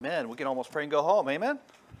Man, we can almost pray and go home. Amen?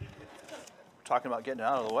 We're talking about getting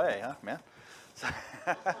out of the way, huh, man?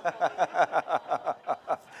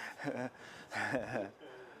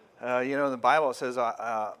 In the Bible it says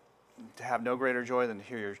to have no greater joy than to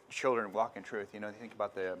hear your children walk in truth. You think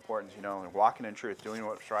about the importance, of walking in truth, doing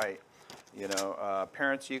what's right.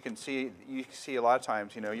 Parents, you see a lot of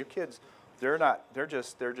times, your kids, they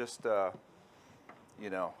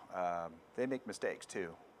make mistakes too.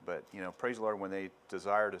 But, praise the Lord, when they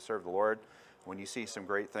desire to serve the Lord, when you see some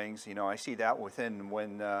great things, I see that within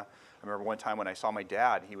I remember one time when I saw my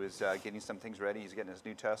dad, he was getting some things ready. He's getting his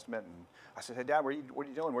New Testament. And I said, hey, Dad, what are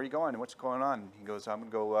you doing? Where are you going? And what's going on? And he goes, I'm going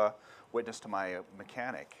to go witness to my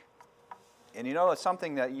mechanic. And, it's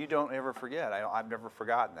something that you don't ever forget. I've never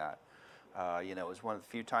forgotten that. It was one of the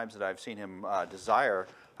few times that I've seen him desire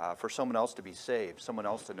for someone else to be saved, someone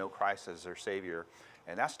else to know Christ as their Savior.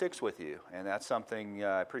 And that sticks with you. And that's something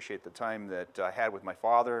I appreciate the time that I had with my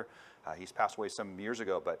father. He's passed away some years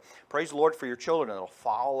ago. But praise the Lord for your children that'll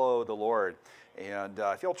follow the Lord. And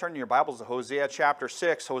if you'll turn your Bibles to Hosea chapter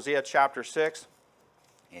 6. Hosea chapter 6.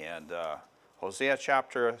 And Hosea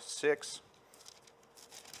chapter 6.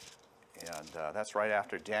 And that's right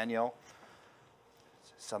after Daniel.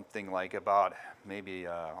 Something like about maybe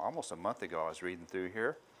almost a month ago I was reading through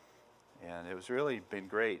here. And it was really been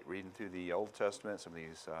great reading through the Old Testament, some of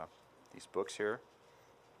these books here.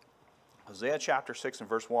 Hosea chapter 6 and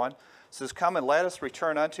verse 1 says, Come and let us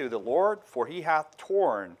return unto the Lord, for he hath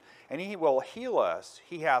torn, and he will heal us.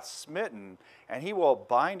 He hath smitten, and he will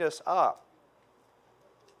bind us up.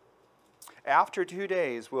 After 2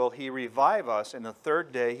 days will he revive us, and the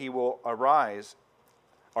third day he will raise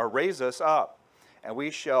us up, and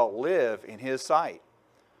we shall live in his sight.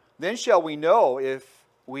 Then shall we know if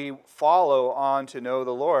we follow on to know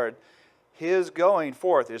the Lord. His going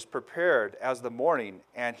forth is prepared as the morning,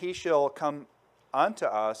 and he shall come unto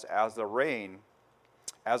us as the rain,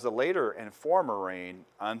 as the later and former rain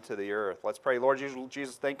unto the earth. Let's pray. Lord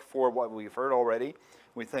Jesus, thank you for what we've heard already.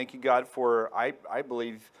 We thank you, God, for, I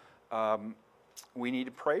believe, we need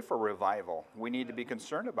to pray for revival. We need to be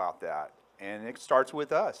concerned about that, and it starts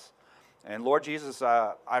with us. And Lord Jesus,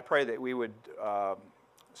 I pray that we would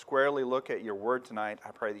squarely look at your word tonight.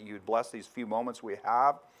 I pray that you would bless these few moments we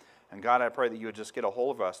have. And God, I pray that you would just get a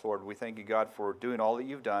hold of us, Lord. We thank you, God, for doing all that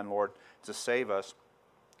you've done, Lord, to save us.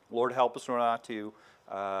 Lord, help us not to,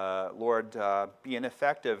 be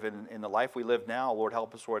ineffective in the life we live now. Lord,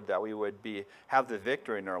 help us, Lord, that we would have the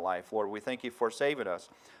victory in our life. Lord, we thank you for saving us.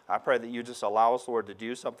 I pray that you just allow us, Lord, to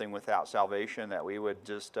do something without salvation, that we would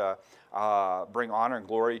just bring honor and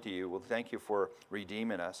glory to you. Well, thank you for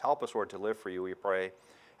redeeming us. Help us, Lord, to live for you, we pray.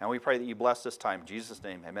 And we pray that you bless this time. In Jesus'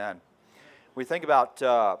 name, amen. We think about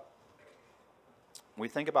how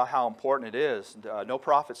important it is. No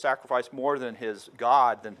prophet sacrificed more than his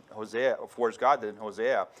God, than Hosea, for his God than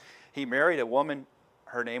Hosea. He married a woman,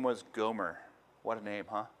 her name was Gomer. What a name,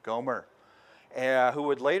 huh? Gomer. Who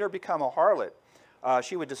would later become a harlot.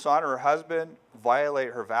 She would dishonor her husband,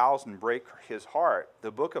 violate her vows, and break his heart. The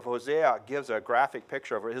book of Hosea gives a graphic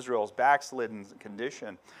picture of Israel's backslidden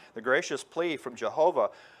condition, the gracious plea from Jehovah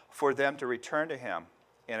for them to return to him,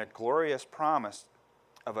 and a glorious promise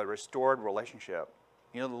of a restored relationship.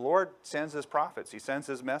 The Lord sends his prophets. He sends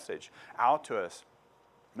his message out to us.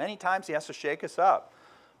 Many times he has to shake us up.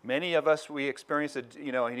 Many of us, we experience it,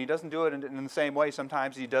 and he doesn't do it in the same way.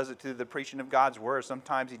 Sometimes he does it through the preaching of God's word.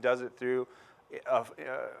 Sometimes he does it through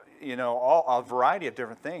a variety of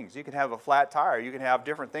different things. You can have a flat tire. You can have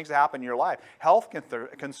different things that happen in your life. Health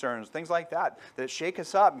concerns, things like that shake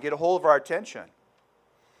us up and get a hold of our attention.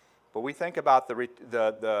 But we think about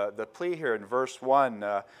the plea here in verse 1,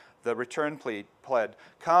 the return pled,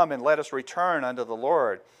 Come and let us return unto the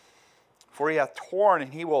Lord. For he hath torn,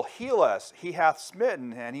 and he will heal us. He hath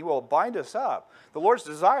smitten, and he will bind us up. The Lord's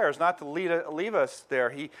desire is not to leave us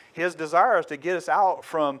there. His desire is to get us out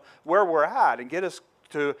from where we're at and get us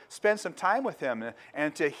to spend some time with him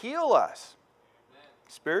and to heal us. Amen.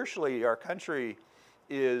 Spiritually, our country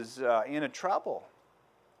is in a trouble.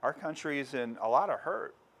 Our country is in a lot of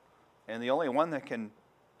hurt. And the only one that can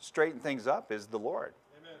straighten things up is the Lord.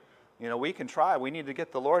 Amen. We can try. We need to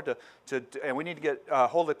get the Lord and we need to get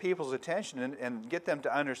hold of people's attention and get them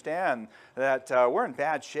to understand that we're in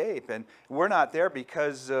bad shape, and we're not there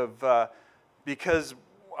because we're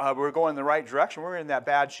going in the right direction. We're in that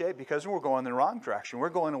bad shape because we're going in the wrong direction. We're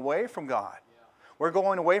going away from God. Yeah. We're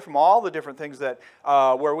going away from all the different things that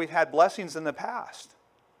where we've had blessings in the past,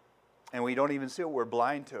 and we don't even see it. We're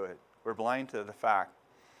blind to it. We're blind to the fact.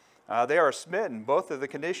 They are smitten. Both of the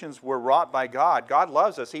conditions were wrought by God. God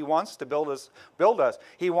loves us. He wants to build us.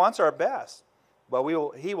 He wants our best. but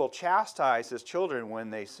he will chastise his children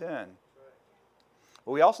when they sin.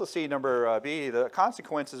 But we also see number B, the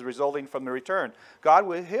consequences resulting from the return. God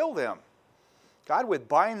would heal them. God would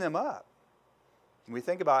bind them up. We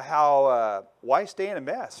think about how why stay in a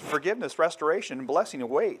mess? Forgiveness, restoration, and blessing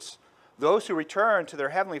awaits those who return to their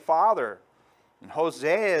heavenly Father. And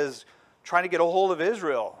Hosea is trying to get a hold of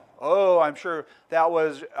Israel. Oh, I'm sure that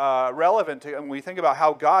was relevant when we think about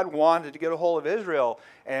how God wanted to get a hold of Israel.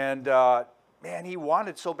 And man, he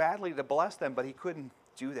wanted so badly to bless them, but he couldn't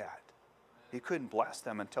do that. He couldn't bless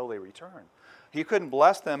them until they returned. He couldn't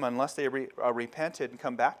bless them unless they repented and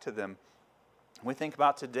come back to them. We think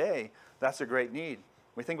about today, that's a great need.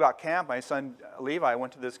 We think about camp. My son Levi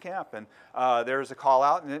went to this camp, and there's a call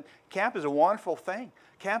out. And camp is a wonderful thing.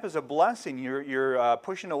 Camp is a blessing. You're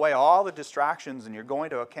pushing away all the distractions, and you're going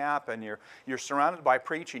to a camp, and you're surrounded by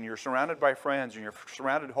preaching. You're surrounded by friends, and you're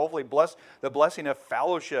surrounded, hopefully, the blessing of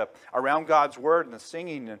fellowship around God's word and the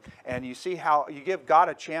singing. And you see how you give God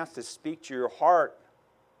a chance to speak to your heart,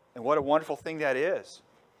 and what a wonderful thing that is.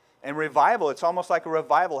 And revival, it's almost like a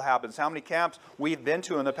revival happens. How many camps we've been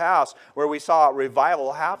to in the past where we saw a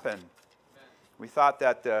revival happen? Amen. We thought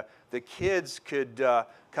that the kids could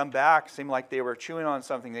come back, seemed like they were chewing on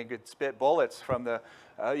something. They could spit bullets from the,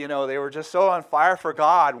 they were just so on fire for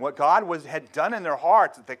God, what God had done in their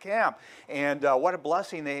hearts at the camp. And what a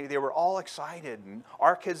blessing. They were all excited. And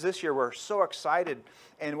our kids this year were so excited.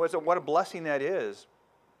 And what a blessing that is.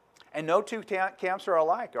 And no two camps are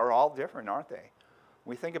alike. They're all different, aren't they?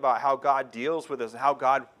 We think about how God deals with us and how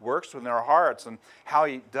God works within our hearts and how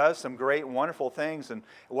he does some great, wonderful things, and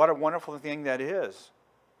what a wonderful thing that is.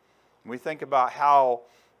 We think about how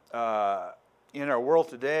in our world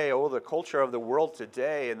today, the culture of the world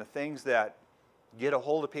today and the things that get a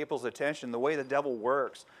hold of people's attention, the way the devil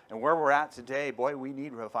works, and where we're at today, boy, we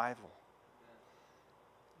need revival.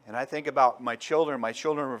 And I think about my children. My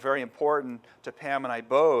children were very important to Pam and I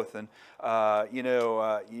both. And,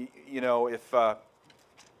 if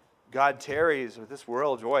God tarries with this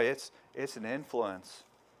world, boy, it's an influence.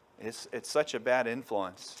 It's such a bad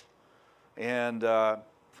influence. And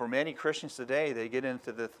for many Christians today, they get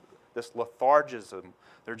into this lethargism.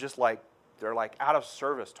 They're like out of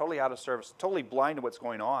service, totally blind to what's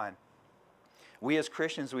going on. We as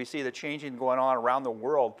Christians, we see the changing going on around the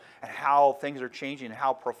world and how things are changing,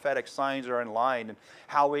 how prophetic signs are in line, and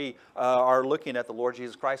how we are looking at the Lord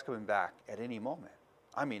Jesus Christ coming back at any moment.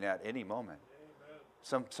 I mean, at any moment.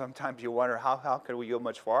 Sometimes you wonder, how could we go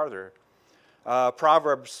much farther?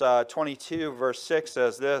 Proverbs 22, verse 6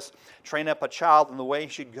 says this, train up a child in the way he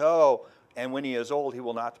should go, and when he is old, he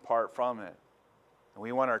will not depart from it. And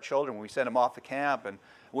we want our children, when we send them off to camp, and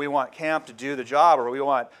we want camp to do the job, or we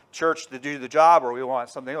want church to do the job, or we want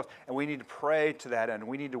something else. And we need to pray to that end.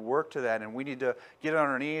 We need to work to that end. We need to get on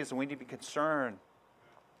our knees, and we need to be concerned.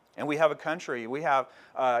 And we have a country. We have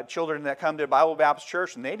children that come to Bible Baptist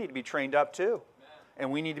Church, and they need to be trained up too. And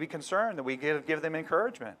we need to be concerned that we give them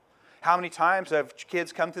encouragement. How many times have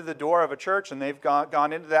kids come through the door of a church and they've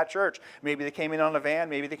gone into that church? Maybe they came in on a van.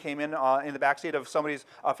 Maybe they came in the backseat of somebody's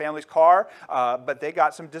family's car. But they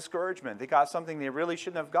got some discouragement. They got something they really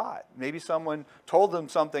shouldn't have got. Maybe someone told them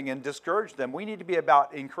something and discouraged them. We need to be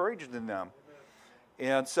about encouraging them.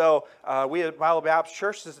 And so we at Bible Baptist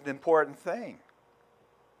Church is an important thing.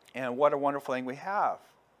 And what a wonderful thing we have.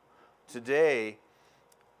 Today,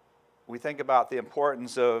 we think about the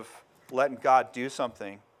importance of letting God do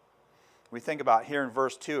something. We think about here in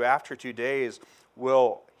verse 2, after 2 days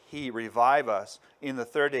will he revive us. In the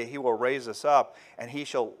third day he will raise us up, and he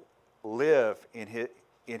shall live in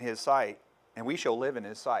his sight. And we shall live in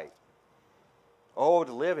his sight. Oh,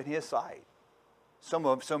 to live in his sight. So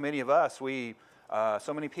many of us,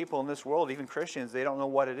 so many people in this world, even Christians, they don't know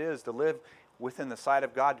what it is to live within the sight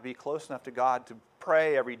of God, to be close enough to God, to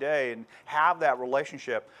pray every day and have that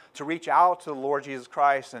relationship, to reach out to the Lord Jesus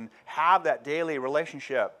Christ and have that daily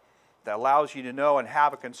relationship that allows you to know and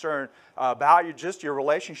have a concern about your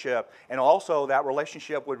relationship, and also that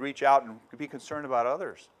relationship would reach out and be concerned about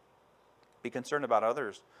others. Be concerned about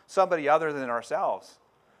others. Somebody other than ourselves.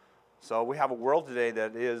 So we have a world today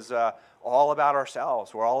that is all about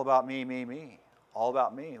ourselves. We're all about me, me, me. All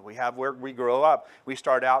about me. We have where we grow up. We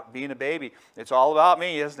start out being a baby. It's all about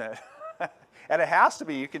me, isn't it? And it has to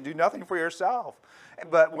be. You can do nothing for yourself.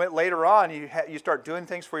 But later on, you start doing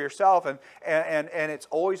things for yourself, and it's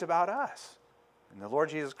always about us. And the Lord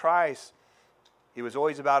Jesus Christ, he was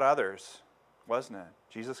always about others, wasn't it?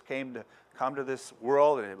 Jesus came to come to this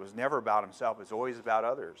world, and it was never about himself. It was always about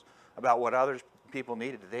others, about what other people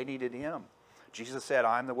needed. They needed him. Jesus said,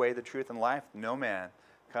 I'm the way, the truth, and life. No man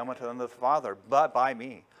cometh unto the Father but by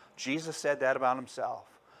me. Jesus said that about himself.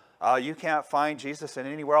 You can't find Jesus in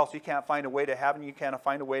anywhere else. You can't find a way to heaven. You can't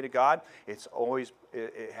find a way to God. It's always,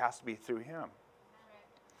 it has to be through him.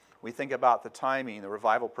 We think about the timing, the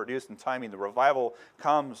revival produced in timing. The revival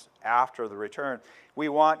comes after the return. We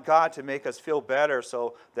want God to make us feel better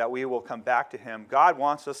so that we will come back to him. God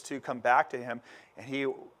wants us to come back to him, and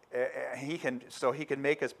he can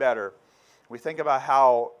make us better. We think about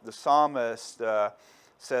how the psalmist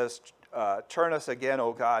says, turn us again,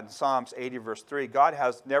 O God, in Psalms 80, verse 3. God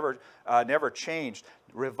has never changed.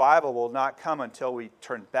 Revival will not come until we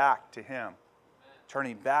turn back to him.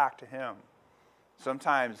 Turning back to him.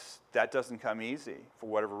 Sometimes that doesn't come easy for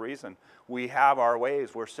whatever reason. We have our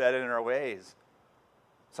ways. We're set in our ways.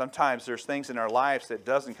 Sometimes there's things in our lives that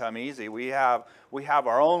doesn't come easy. We have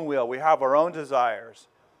our own will. We have our own desires.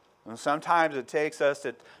 And sometimes it takes us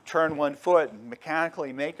to turn one foot and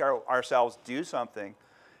mechanically make ourselves do something.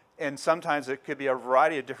 And sometimes it could be a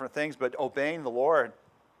variety of different things, but obeying the Lord,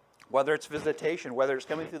 whether it's visitation, whether it's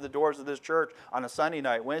coming through the doors of this church on a Sunday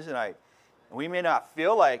night, Wednesday night, we may not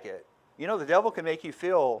feel like it. You know, the devil can make you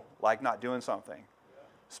feel like not doing something,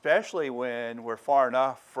 especially when we're far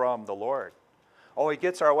enough from the Lord. Oh, he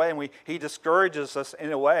gets our way, and he discourages us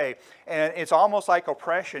in a way, and it's almost like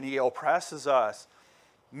oppression. He oppresses us.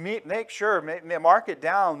 Make sure, mark it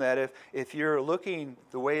down that if you're looking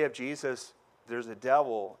the way of Jesus, there's a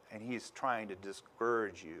devil, and he's trying to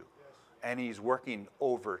discourage you, and he's working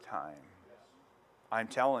overtime. I'm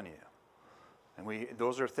telling you. And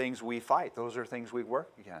those are things we fight. Those are things we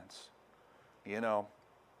work against. You know,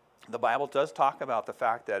 the Bible does talk about the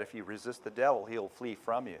fact that if you resist the devil, he'll flee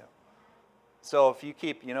from you. So if you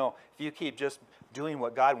keep just doing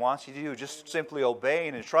what God wants you to do, just simply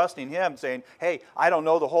obeying and trusting him, saying, hey, I don't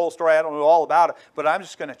know the whole story, I don't know all about it, but I'm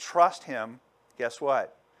just going to trust him, guess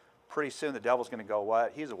what? Pretty soon the devil's going to go,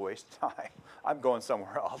 what? He's a waste of time. I'm going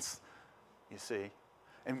somewhere else, you see.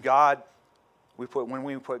 And God, when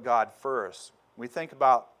we put God first, we think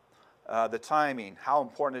about the timing, how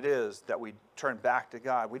important it is that we turn back to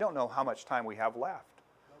God. We don't know how much time we have left.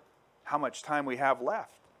 How much time we have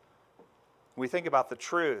left. We think about the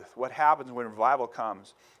truth, what happens when revival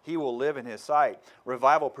comes. He will live in his sight.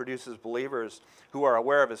 Revival produces believers who are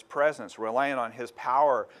aware of his presence, relying on his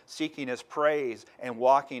power, seeking his praise, and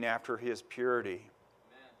walking after his purity.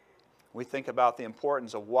 Amen. We think about the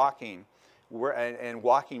importance of walking and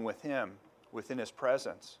walking with him within his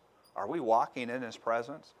presence. Are we walking in his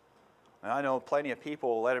presence? And I know plenty of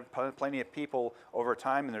people over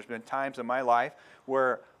time, and there's been times in my life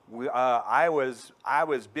where I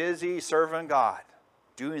was busy serving God,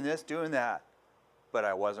 doing this, doing that, but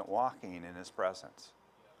I wasn't walking in his presence.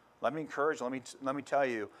 Let me tell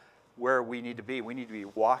you where we need to be. We need to be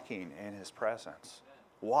walking in his presence.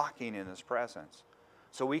 Walking in his presence.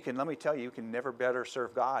 So let me tell you, you can never better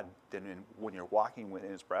serve God than when you're walking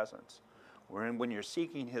within his presence. When you're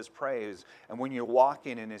seeking his praise and when you're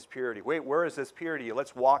walking in his purity. Wait, where is this purity?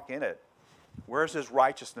 Let's walk in it. Where's his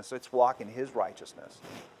righteousness? Let's walk in his righteousness.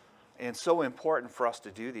 And it's so important for us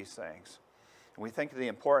to do these things. And we think of the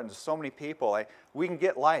importance of so many people. We can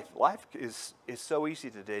get life. Life is so easy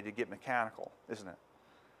today to get mechanical, isn't it?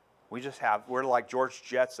 We're like George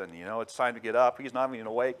Jetson, you know, it's time to get up. He's not even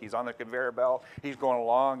awake. He's on the conveyor belt. He's going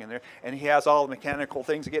along, and he has all the mechanical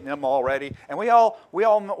things getting him all ready. And we all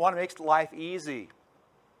want to make life easy.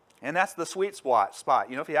 And that's the sweet spot.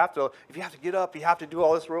 You know, if you have to get up, you have to do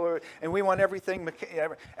all this, and we want everything,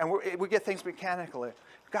 and we get things mechanically.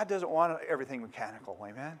 God doesn't want everything mechanical,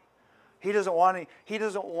 amen? He doesn't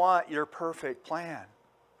want your perfect plan.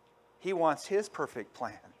 He wants his perfect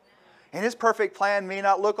plan. And his perfect plan may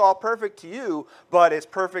not look all perfect to you, but it's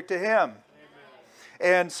perfect to him. Amen.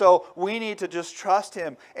 And so we need to just trust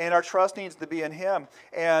him, and our trust needs to be in him.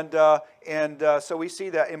 And so we see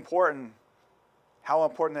that how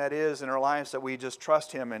important that is in our lives, that we just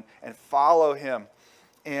trust him and follow him.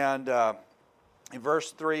 And in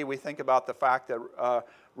verse 3, we think about the fact that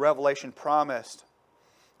Revelation promised.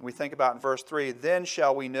 We think about in verse 3, then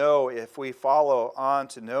shall we know if we follow on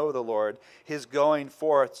to know the Lord. His going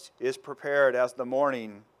forth is prepared as the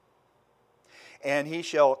morning, and he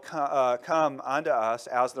shall come unto us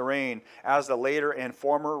as the rain, as the later and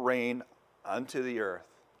former rain unto the earth.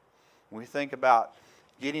 We think about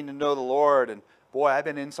getting to know the Lord, and boy, I've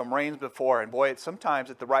been in some rains before, and boy, sometimes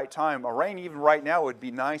at the right time, a rain even right now would be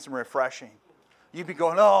nice and refreshing. You'd be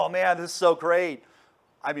going, oh man, this is so great.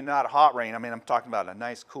 I mean, not a hot rain. I mean, I'm talking about a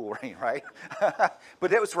nice, cool rain, right?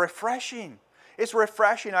 But it was refreshing. It's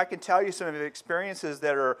refreshing. I can tell you some of the experiences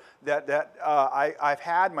that I've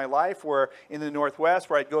had in my life, where in the Northwest,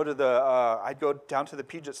 where I'd go down to the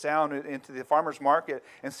Puget Sound into the farmers market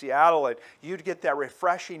in Seattle, and you'd get that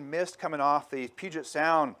refreshing mist coming off the Puget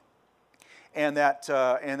Sound. and that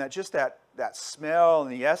just that smell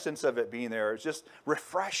and the essence of it being there is just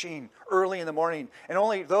refreshing early in the morning. And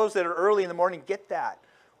only those that are early in the morning get that.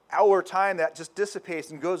 Our time that just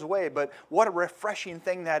dissipates and goes away. But what a refreshing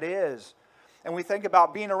thing that is. And we think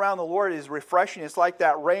about being around the Lord is refreshing. It's like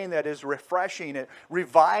that rain that is refreshing. It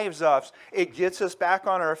revives us. It gets us back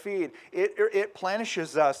on our feet. It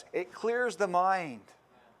plenishes us. It clears the mind.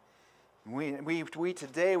 We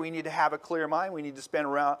today, we need to have a clear mind. We need to spend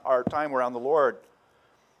our time around the Lord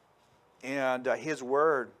and His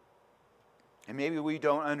Word. And maybe we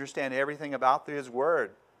don't understand everything about His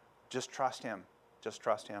Word. Just trust Him. Just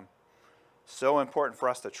trust Him. So important for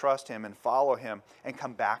us to trust Him and follow Him and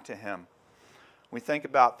come back to Him. We think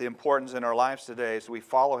about the importance in our lives today as we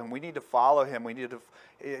follow Him. We need to follow Him. We need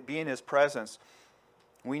to be in His presence.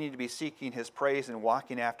 We need to be seeking His praise and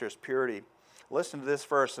walking after His purity. Listen to this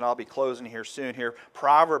verse, and I'll be closing here soon. Here,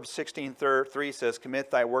 Proverbs 16:3 says,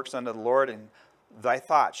 "Commit thy works unto the Lord, and thy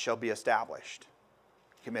thoughts shall be established."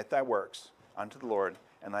 Commit thy works unto the Lord,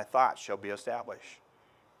 and thy thoughts shall be established.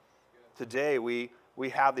 Today, we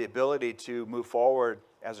have the ability to move forward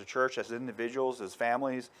as a church, as individuals, as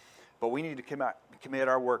families, but we need to commit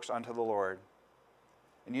our works unto the Lord.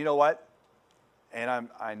 And you know what? And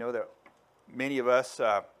I know that many of us,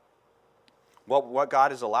 what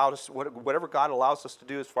God has allowed us, whatever God allows us to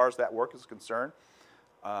do as far as that work is concerned,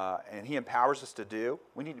 and He empowers us to do,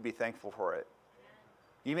 we need to be thankful for it.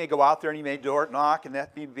 You may go out there and you may door knock, and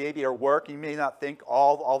that may be your work. You may not think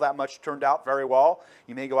all that much turned out very well.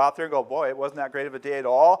 You may go out there and go, boy, it wasn't that great of a day at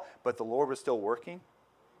all, but the Lord was still working,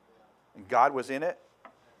 and God was in it.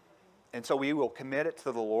 And so we will commit it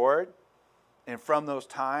to the Lord. And from those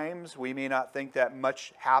times, we may not think that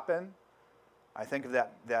much happened. I think of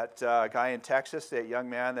that guy in Texas, that young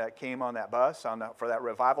man that came on that bus for that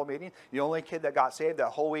revival meeting. The only kid that got saved that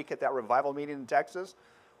whole week at that revival meeting in Texas.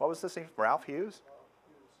 What was this name? Ralph Hughes?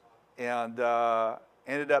 And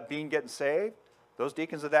ended up getting saved. Those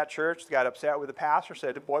deacons of that church got upset with the pastor,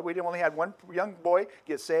 said, boy, we only had one young boy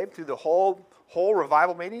get saved through the whole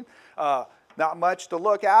revival meeting. Not much to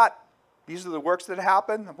look at. These are the works that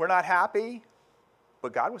happened. We're not happy.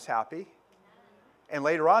 But God was happy. And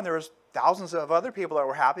later on, there was thousands of other people that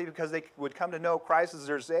were happy because they would come to know Christ as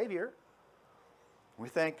their Savior. We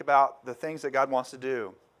think about the things that God wants to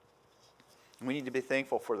do. We need to be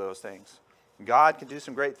thankful for those things. God can do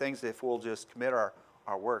some great things if we'll just commit our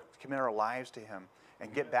work, commit our lives to Him,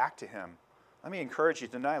 and get back to Him. Let me encourage you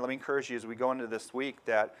tonight. Let me encourage you as we go into this week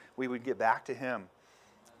that we would get back to Him.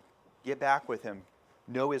 Get back with Him.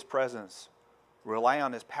 Know His presence. Rely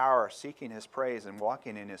on His power, seeking His praise, and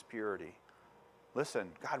walking in His purity.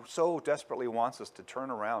 Listen, God so desperately wants us to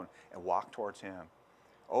turn around and walk towards Him.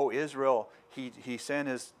 Oh, Israel, He sent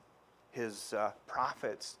His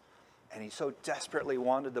prophets, and He so desperately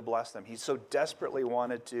wanted to bless them. He so desperately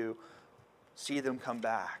wanted to see them come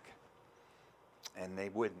back, and they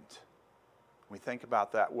wouldn't. We think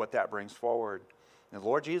about that, what that brings forward. And the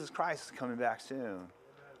Lord Jesus Christ is coming back soon.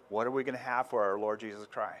 What are we going to have for our Lord Jesus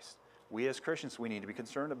Christ? We as Christians, we need to be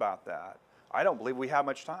concerned about that. I don't believe we have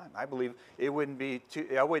much time. I believe I wouldn't be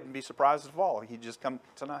surprised at all if He'd just come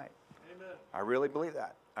tonight. Amen. I really believe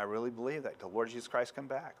that. I really believe that. The Lord Jesus Christ come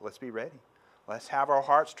back. Let's be ready. Let's have our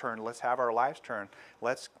hearts turned. Let's have our lives turned.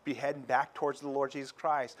 Let's be heading back towards the Lord Jesus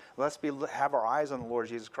Christ. Let's have our eyes on the Lord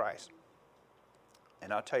Jesus Christ.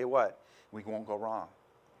 And I'll tell you what, we won't go wrong.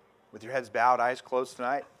 With your heads bowed, eyes closed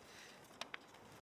tonight,